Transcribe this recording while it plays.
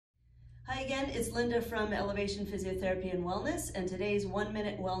Hi again, it's Linda from Elevation Physiotherapy and Wellness, and today's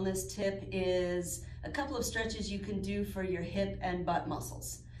 1-minute wellness tip is a couple of stretches you can do for your hip and butt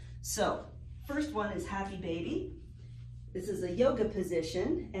muscles. So, first one is Happy Baby. This is a yoga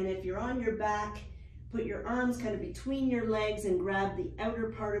position, and if you're on your back, put your arms kind of between your legs and grab the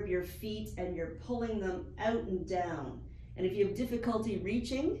outer part of your feet, and you're pulling them out and down. And if you have difficulty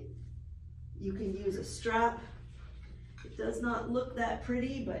reaching, you can use a strap. It does not look that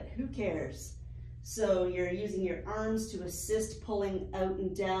pretty, but who cares? So you're using your arms to assist pulling out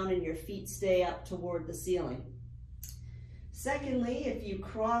and down, and your feet stay up toward the ceiling. Secondly, if you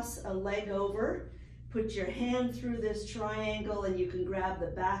cross a leg over, put your hand through this triangle and you can grab the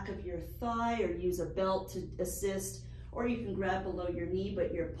back of your thigh or use a belt to assist, or you can grab below your knee,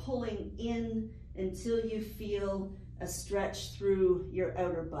 but you're pulling in until you feel a stretch through your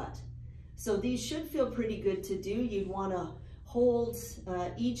outer butt. So these should feel pretty good to do. You'd want to hold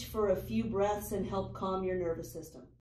each for a few breaths and help calm your nervous system.